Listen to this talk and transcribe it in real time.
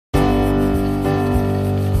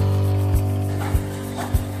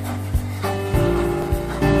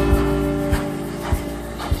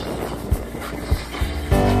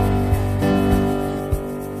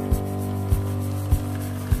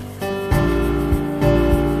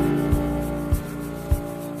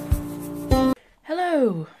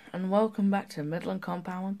and welcome back to Midland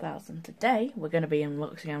Compound 1000. Today we're going to be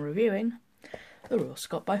unboxing and reviewing the Royal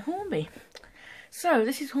Scot by Hornby. So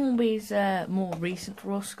this is Hornby's more recent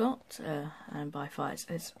Royal Scot, and by far I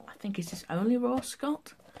think it's his only Royal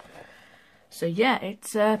Scot. So yeah,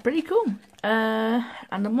 it's pretty cool.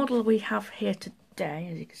 And the model we have here today,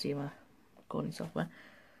 as you can see in my recording software,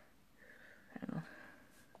 hang on,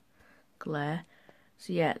 glare.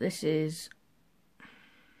 So yeah, this is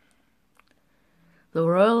the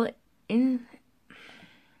Royal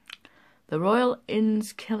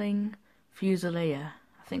Inskilling Fusilier.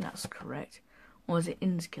 I think that's correct. Or is it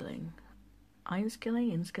Inskilling?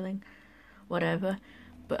 Inskilling? Whatever.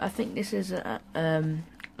 But I think this is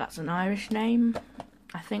that's an Irish name.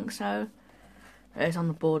 I think so. It's on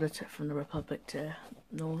the border from the Republic to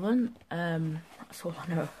Northern. That's all I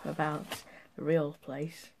know about the real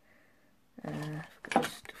place.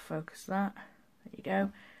 Just focus that. There you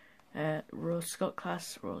go. Royal Scot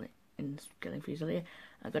class, Royal Inskilling Fusilier.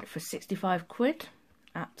 I got it for 65 quid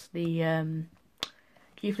at the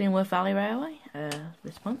Jubilee and Worth Valley Railway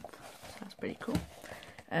this month. So that's pretty cool.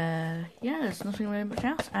 Yeah, there's nothing really much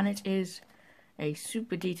else, and it is a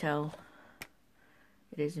super detail.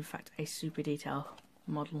 It is in fact a super detail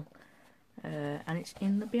model, and it's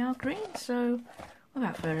in the BR green. So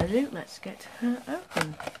without further ado, let's get her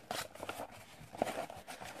open.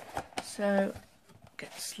 So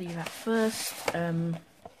get the sleeve out first.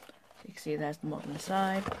 You can see there's the model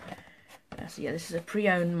inside. So yeah, this is a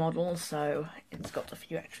pre-owned model, so it's got a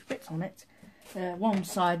few extra bits on it. One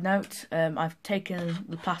side note, I've taken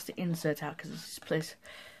the plastic insert out because it's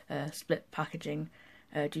split packaging,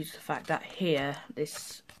 due to the fact that here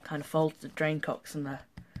this kind of folds the drain cocks and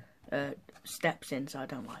the steps in, so I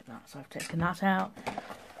don't like that, so I've taken that out.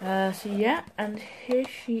 So yeah, and here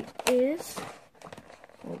she is.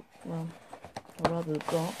 Well, or rather the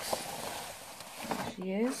box. There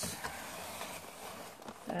she is.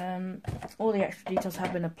 All the extra details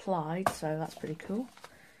have been applied, so that's pretty cool.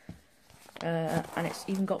 And it's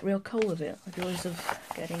even got real coal with it. The joys of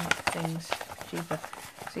getting things cheaper.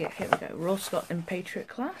 So yeah, here we go. Royal Scot in Patriot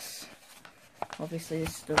class. Obviously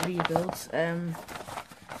this is the rebuilds. So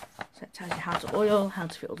it tells you how to oil, how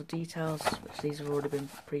to fit all the details, which these have already been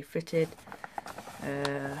pre-fitted.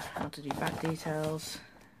 How to do back details.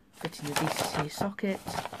 Fitting the DCC socket.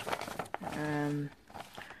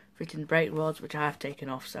 Fitting the brake rods, which I have taken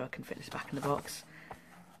off so I can fit this back in the box.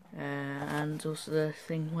 And also the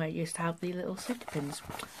thing where it used to have the little safety pins.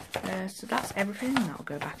 So that's everything, and that'll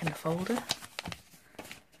go back in the folder.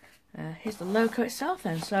 Here's the loco itself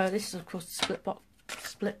then. So this is of course the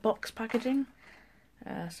split box packaging.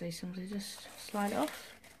 So you simply just slide it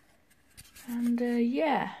off. And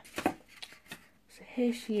yeah. So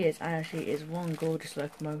here she is, and she is one gorgeous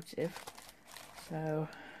locomotive. So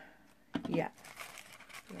yeah.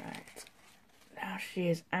 Right. Now she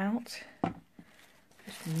is out.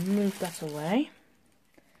 Just move that away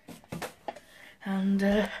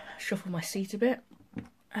and shuffle my seat a bit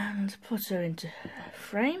and put her into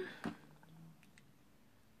frame.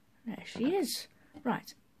 There she is.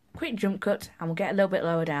 Right, quick jump cut, and we'll get a little bit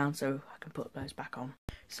lower down so I can put those back on.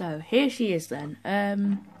 So here she is then.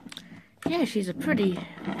 Yeah, she's a pretty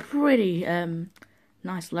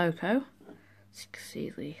nice loco. As you can see,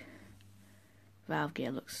 the valve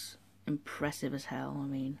gear looks impressive as hell. I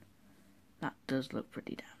mean, that does look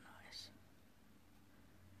pretty damn nice.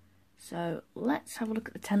 So let's have a look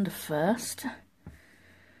at the tender first.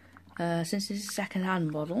 Since this is a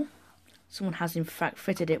second-hand model, someone has in fact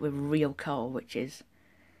fitted it with real coal, which is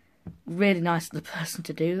really nice of the person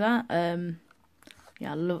to do that.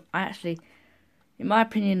 Yeah, I actually, in my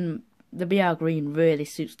opinion, the BR green really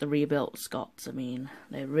suits the rebuilt Scots. I mean,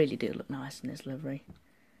 they really do look nice in this livery.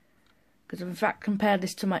 Because I've in fact compared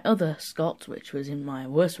this to my other Scot, which was in my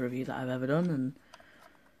worst review that I've ever done, and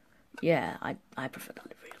yeah, I prefer the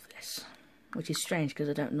livery of this. Which is strange because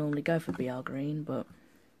I don't normally go for BR green, but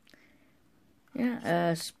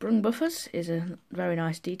yeah, sprung buffers is a very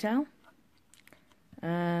nice detail. If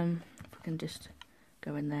I can just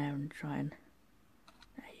go in there and try and,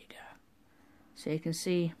 there you go. So you can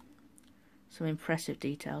see some impressive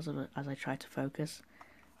details of it as I try to focus.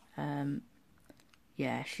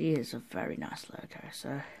 Yeah, she is a very nice loco.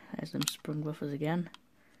 So there's them sprung buffers again.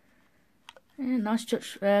 Yeah, nice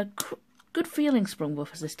touch. Good feeling sprung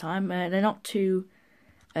buffers this time. They're not too,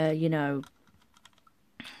 you know,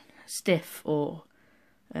 stiff or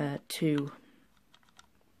too,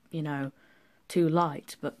 you know, too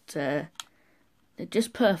light. But they're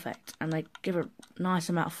just perfect, and they give a nice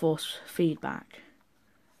amount of force feedback.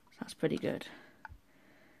 So that's pretty good.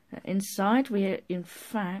 Inside, we in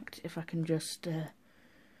fact, if I can just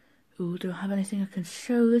Ooh, do I have anything I can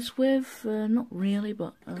show this with? Not really,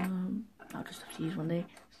 but I'll just have to use one of these.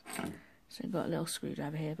 So I've got a little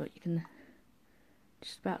screwdriver here, but you can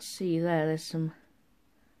just about see there's some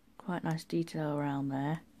quite nice detail around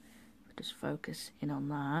there. Just focus in on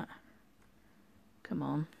that. Come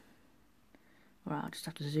on. Alright, I'll just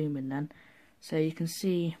have to zoom in then. So you can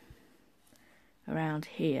see around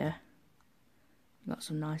here, you've got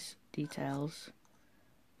some nice details.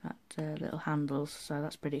 That little handles, so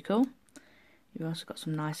that's pretty cool. You've also got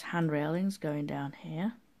some nice hand railings going down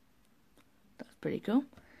here. That's pretty cool.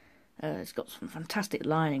 It's got some fantastic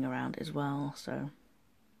lining around it as well, so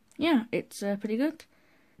yeah, it's pretty good.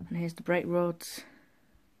 And here's the brake rods.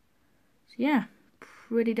 So yeah,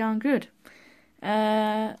 pretty darn good.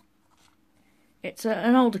 It's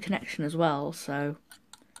an older connection as well, so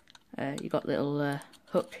you've got the little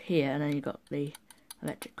hook here, and then you've got the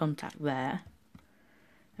electric contact there.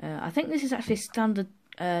 I think this is actually standard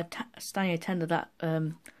Stanier tender that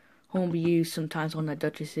Hornby use sometimes on their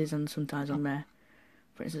Duchesses and sometimes on their,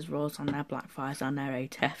 for instance, Royals, on their Blackfires and their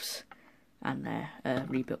 8Fs and their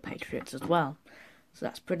rebuilt Patriots as well. So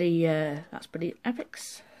that's pretty epic.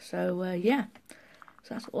 So yeah,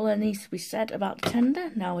 so that's all there needs to be said about the tender.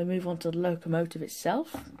 Now we move on to the locomotive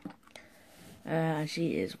itself.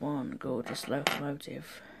 She is one gorgeous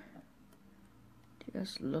locomotive.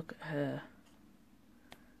 Just look at her.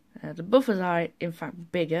 The buffers are in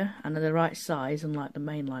fact bigger and are the right size, unlike the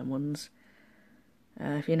mainline ones.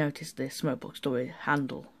 If you notice, the smokebox door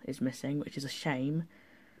handle is missing, which is a shame,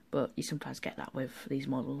 but you sometimes get that with these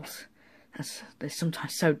models. They're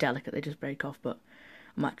sometimes so delicate they just break off, but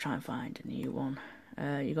I might try and find a new one.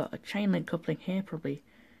 You've got a chain link coupling here, probably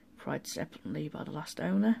pried separately by the last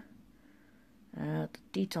owner. The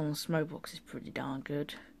detail on the smokebox is pretty darn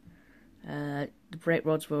good. The brake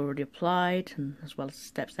rods were already applied, and as well as the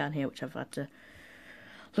steps down here, which I've had to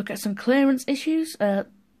look at some clearance issues. The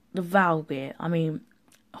valve gear, I mean,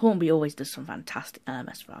 Hornby always does some fantastic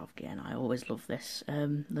LMS valve gear, and I always love this.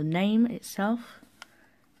 The name itself,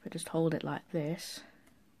 if I just hold it like this,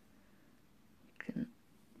 you can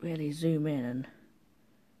really zoom in and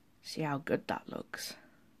see how good that looks.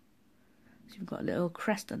 So you've got a little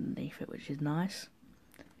crest underneath it, which is nice,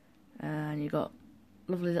 and you've got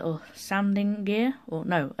lovely little sanding gear, or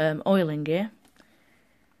no, oiling gear.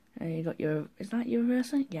 You got your, is that your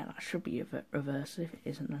reverser? Yeah, that should be your reverser. If it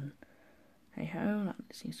isn't, then hey ho, that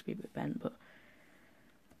seems to be a bit bent, but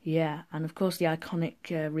yeah. And of course the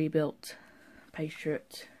iconic rebuilt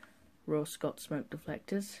Patriot Royal Scot smoke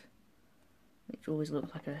deflectors, which always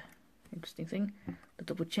look like a interesting thing. The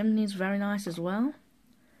double chimney is very nice as well.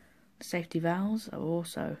 The safety valves are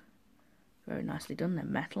also very nicely done. They're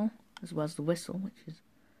metal, as well as the whistle, which is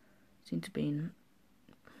seem to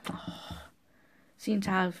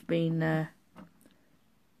have been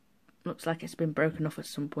looks like it's been broken off at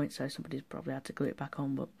some point, so somebody's probably had to glue it back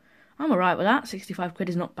on, but I'm alright with that. 65 quid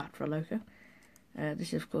is not bad for a loco.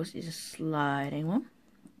 This of course is a sliding one,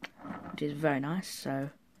 which is very nice. So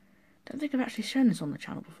don't think I've actually shown this on the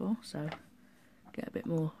channel before, so get a bit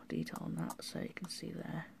more detail on that, so you can see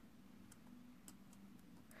there.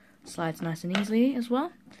 Slides nice and easily as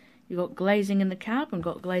well. You've got glazing in the cab and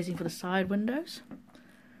got glazing for the side windows.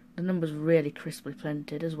 The number's really crisply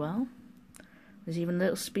printed as well. There's even a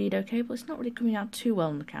little speedo cable. It's not really coming out too well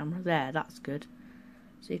on the camera. There, that's good.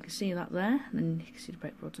 So you can see that there, and then you can see the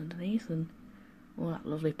brake rods underneath and all that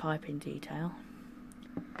lovely piping detail.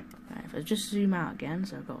 Right, if I just zoom out again,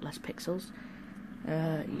 so I've got less pixels.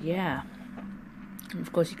 Yeah. And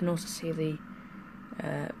of course you can also see the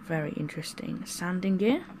very interesting sanding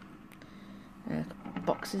gear.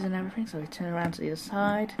 Boxes and everything, so we turn around to the other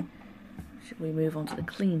side. Should we move on to the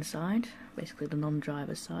clean side, basically the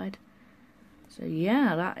non-driver side? So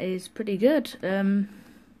yeah, that is pretty good.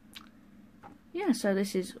 Yeah, so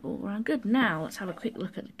this is all around good. Now let's have a quick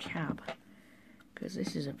look at the cab, because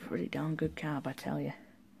this is a pretty darn good cab, I tell you.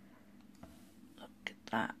 Look at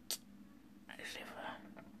that.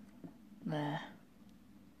 There.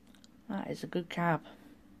 That is a good cab.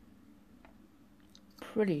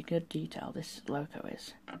 Pretty good detail this loco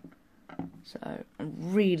is, so I'm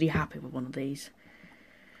really happy with one of these.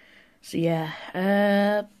 So yeah,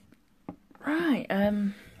 right,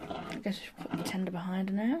 I guess we should put the tender behind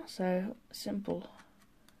her now. So simple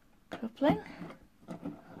coupling,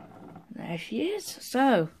 there she is.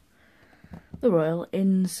 So the Royal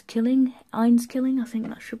Inns-Killing, I think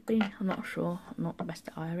that should be, I'm not sure, I'm not the best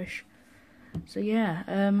at Irish. So yeah,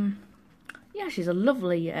 yeah, she's a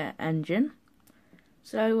lovely engine.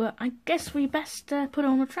 So I guess we best put her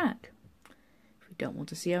on the track. If you don't want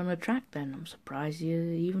to see her on the track, then I'm surprised you're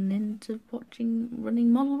even into watching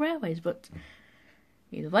running model railways. But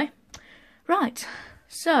either way. Right,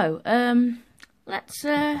 so let's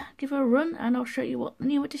give her a run, and I'll show you what the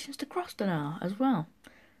new additions to Croston are as well.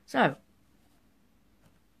 So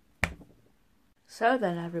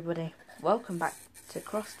then everybody, welcome back to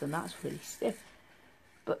Croston. That's really stiff.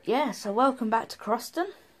 But yeah, so welcome back to Croston.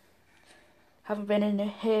 Haven't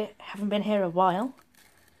been here a while.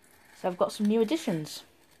 So I've got some new additions.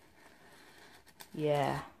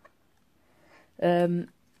 Yeah. So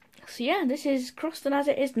yeah, this is Croston as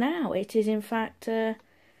it is now. It is in fact a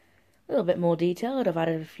little bit more detailed. I've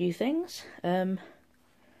added a few things.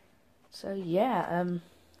 So yeah,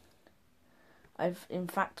 I've in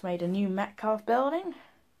fact made a new Metcalfe building.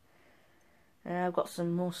 I've got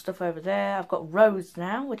some more stuff over there. I've got roads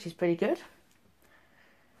now, which is pretty good.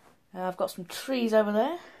 I've got some trees over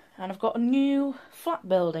there, and I've got a new flat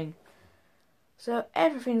building. So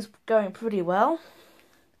everything's going pretty well.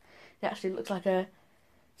 It actually looks like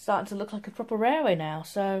starting to look like a proper railway now.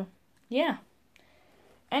 So yeah.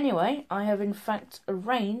 Anyway, I have in fact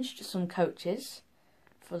arranged some coaches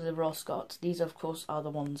for the Royal Scots. These, of course, are the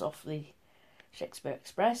ones off the Shakespeare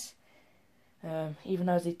Express. Even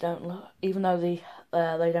though they don't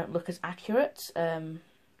look as accurate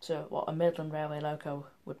to what a Midland Railway loco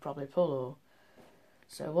would probably pull, or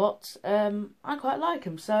so what. I quite like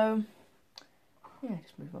them. So yeah,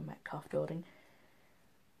 just move my Metcalfe building.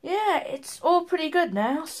 Yeah, it's all pretty good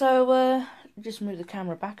now. So just move the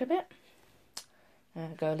camera back a bit.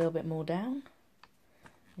 Go a little bit more down.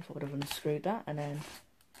 If I would have unscrewed that, and then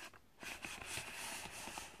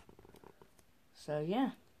so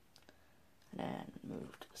yeah. And then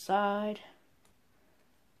move to the side.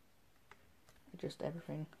 Adjust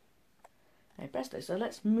everything. Okay, presto. So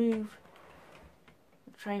let's move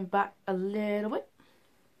the train back a little bit.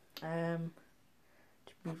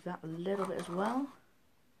 Just move that a little bit as well.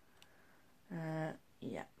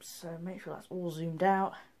 Yeah, so make sure that's all zoomed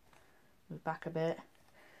out. Move back a bit.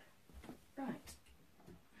 Right.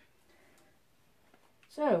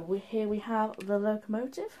 So here we have the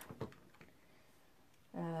locomotive.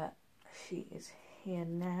 She is here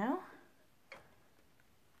now.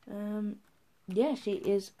 Yeah, she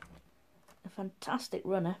is a fantastic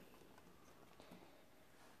runner.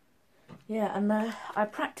 Yeah, and I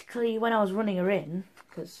practically, when I was running her in,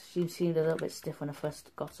 because she seemed a little bit stiff when I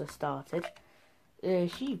first got her started,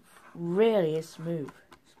 she really is smooth.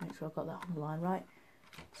 Just make sure I've got that on the line right.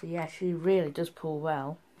 So yeah, she really does pull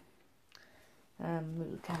well.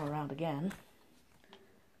 Move the camera around again.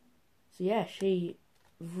 So yeah, she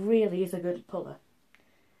really is a good puller.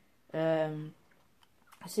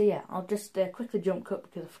 So yeah, I'll just quickly jump cut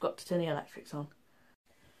because I forgot to turn the electrics on.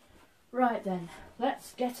 Right then,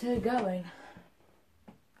 let's get her going.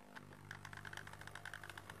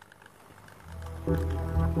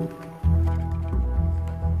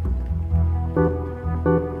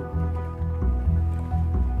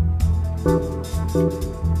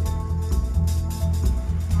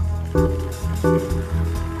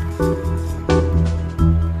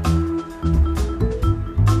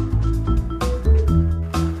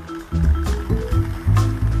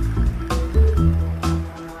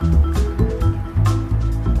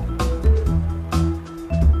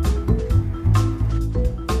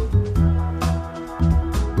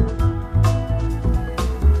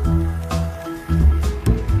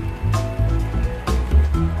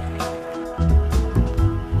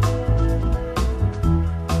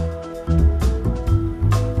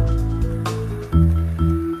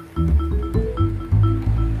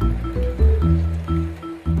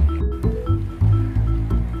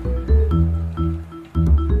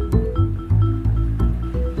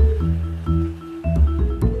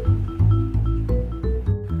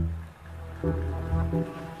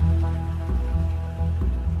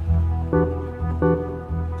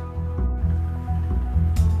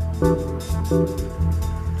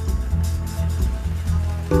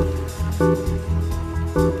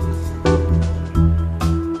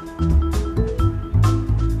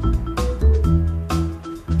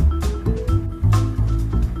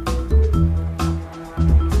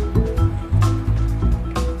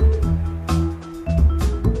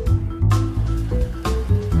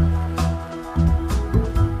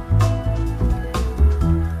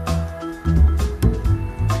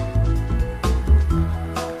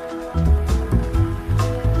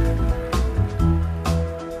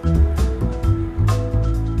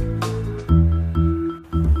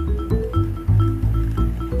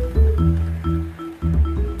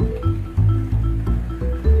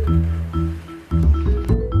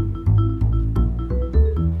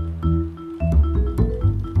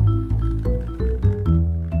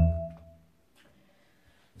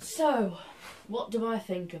 So, what do I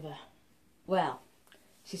think of her? Well,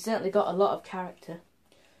 She's certainly got a lot of character.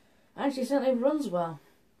 And she certainly runs well.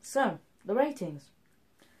 So, the ratings.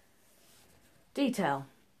 Detail.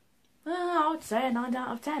 I would say a 9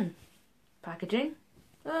 out of 10. Packaging.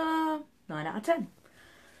 9 out of 10.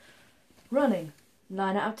 Running.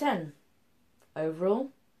 9 out of 10.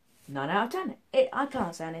 Overall. 9 out of 10. I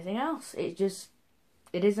can't say anything else. It is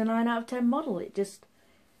a 9 out of 10 model. It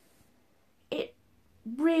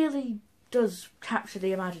really does capture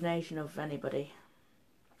the imagination of anybody.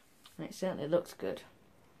 And it certainly looks good.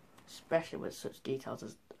 Especially with such details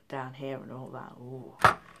as down here and all that. Ooh.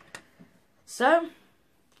 So,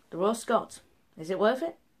 the Royal Scot. Is it worth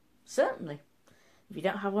it? Certainly. If you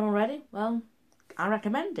don't have one already, well, I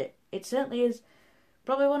recommend it. It certainly is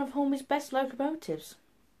probably one of Hornby's best locomotives.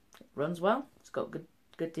 It runs well. It's got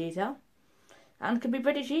good detail. And can be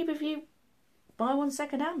pretty cheap if you buy one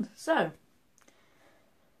second hand. So,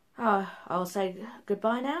 I'll say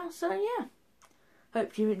goodbye now. So, yeah.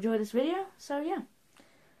 Hope you enjoyed this video. So, yeah.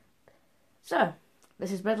 So,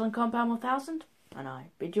 this is Midland Compound 1000, and I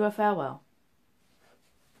bid you a farewell.